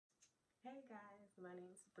guys, my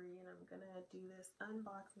name's Bree and I'm gonna do this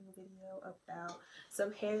unboxing video about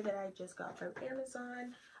some hair that I just got from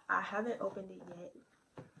Amazon. I haven't opened it yet.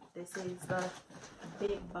 This is the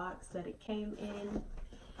big box that it came in.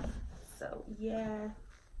 So yeah,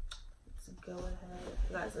 let's go ahead.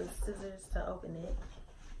 Got some scissors to open it.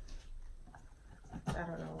 I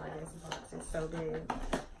don't know why this box is so big.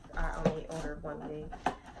 I only ordered one thing.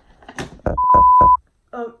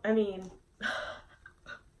 Oh, I mean,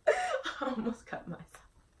 I almost cut myself.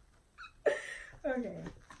 Okay.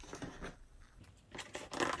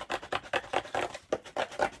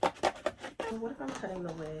 What if I'm cutting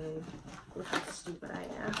the wig? Look how stupid I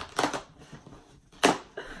am.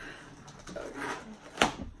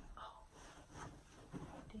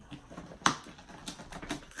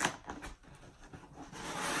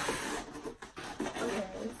 Okay,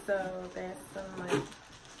 so there's some like,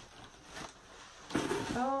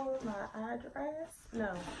 oh, my address?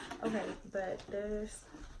 No. Okay, but there's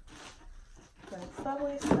like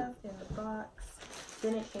Subway stuff in the box.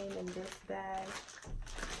 Then it came in this bag.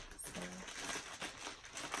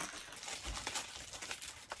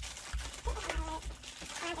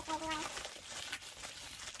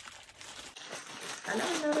 I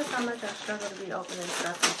never noticed how much I struggle to be opening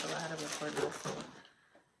stuff until I had to record this.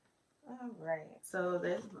 Alright, so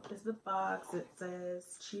this is the box. It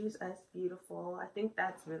says, "Choose us beautiful." I think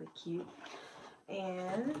that's really cute.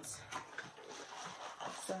 And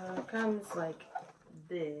so it comes like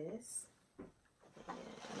this.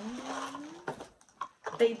 And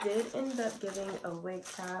they did end up giving a wig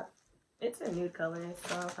cap. It's a nude color,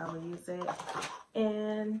 so I'll probably use it.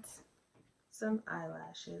 And some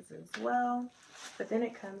eyelashes as well. But then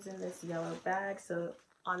it comes in this yellow bag. So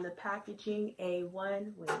on the packaging,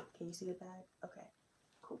 A1. Wait, can you see the bag? Okay,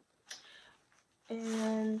 cool.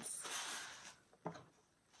 And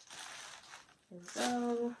here we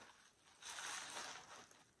go.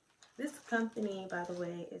 This company, by the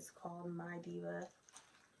way, is called MyDiva.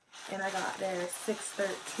 And I got their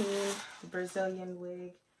 613 Brazilian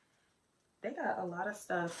wig. They got a lot of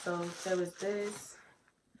stuff. So there was this,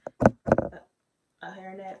 a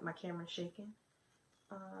hairnet. My camera's shaking.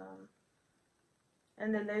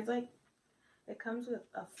 And then there's like, it comes with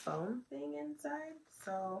a foam thing inside.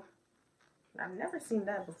 So I've never seen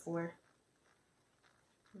that before.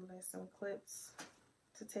 And there's some clips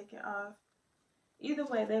to take it off. Either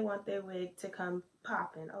way, they want their wig to come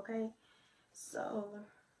popping, okay? So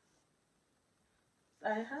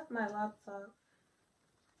I have my laptop.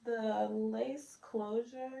 The lace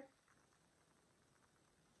closure,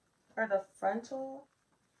 or the frontal,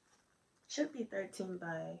 should be 13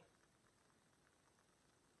 by,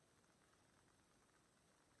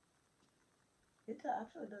 it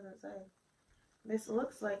actually doesn't say. This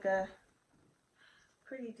looks like a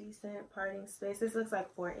pretty decent parting space. This looks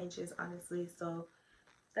like 4 inches, honestly, so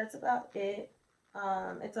that's about it.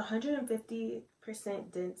 It's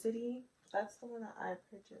 150% density. That's the one that I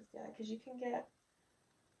purchased, yeah, because you can get,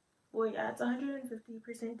 well, yeah, it's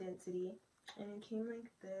 150% density, and it came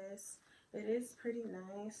like this. It is pretty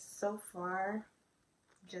nice so far.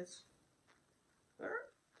 Just,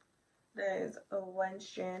 there's a 1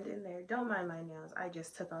 strand in there. Don't mind my nails. I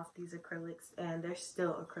just took off these acrylics, and there's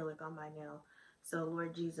still acrylic on my nail. So,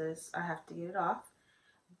 Lord Jesus, I have to get it off.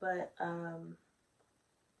 But,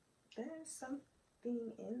 there's something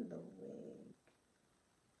in the wig.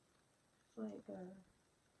 It's like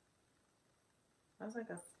that's like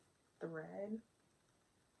a thread.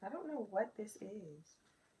 I don't know what this is.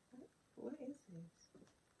 What is this?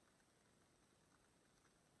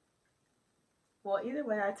 Well, either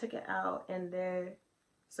way, I took it out and there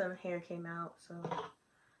some hair came out, so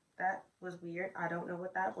that was weird. I don't know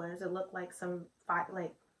what that was. It looked like some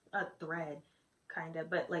like a thread, kind of,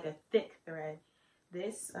 but like a thick thread.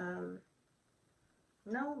 This no,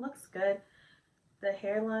 looks good. The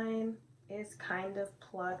hairline is kind of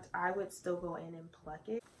plucked. I would still go in and pluck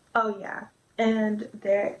it. Oh yeah, and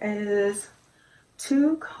there is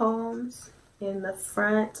 2 combs in the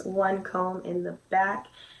front, 1 comb in the back,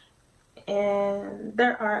 and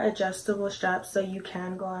there are adjustable straps, so you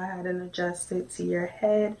can go ahead and adjust it to your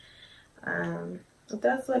head. It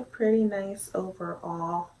does look pretty nice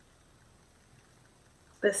overall.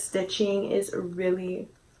 The stitching is really,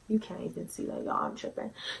 you can't even see that, y'all, I'm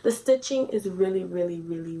tripping. The stitching is really, really,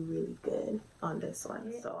 really, really good on this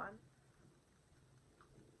one. So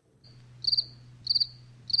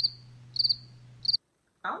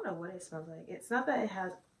I don't know what it smells like. It's not that it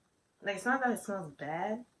has, like, it's not that it smells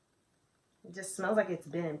bad. It just smells like it's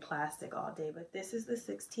been in plastic all day. But this is the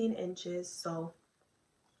 16 inches, so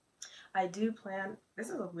I do plan, this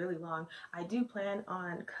is really long. I do plan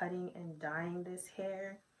on cutting and dyeing this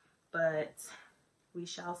hair. but we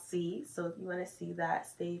shall see. So if you want to see that,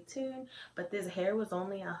 stay tuned. But this hair was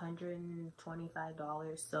only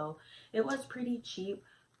 $125, so it was pretty cheap.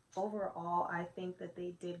 Overall, I think that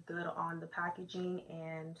they did good on the packaging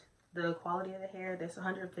and the quality of the hair. This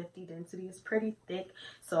 150 density is pretty thick,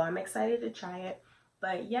 so I'm excited to try it.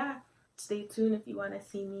 But yeah, stay tuned if you want to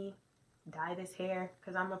see me dye this hair,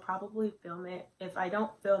 because I'm gonna probably film it. If I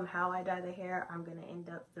don't film how I dye the hair, I'm gonna end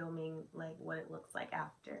up filming like what it looks like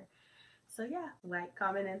after. So yeah, like,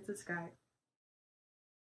 comment, and subscribe.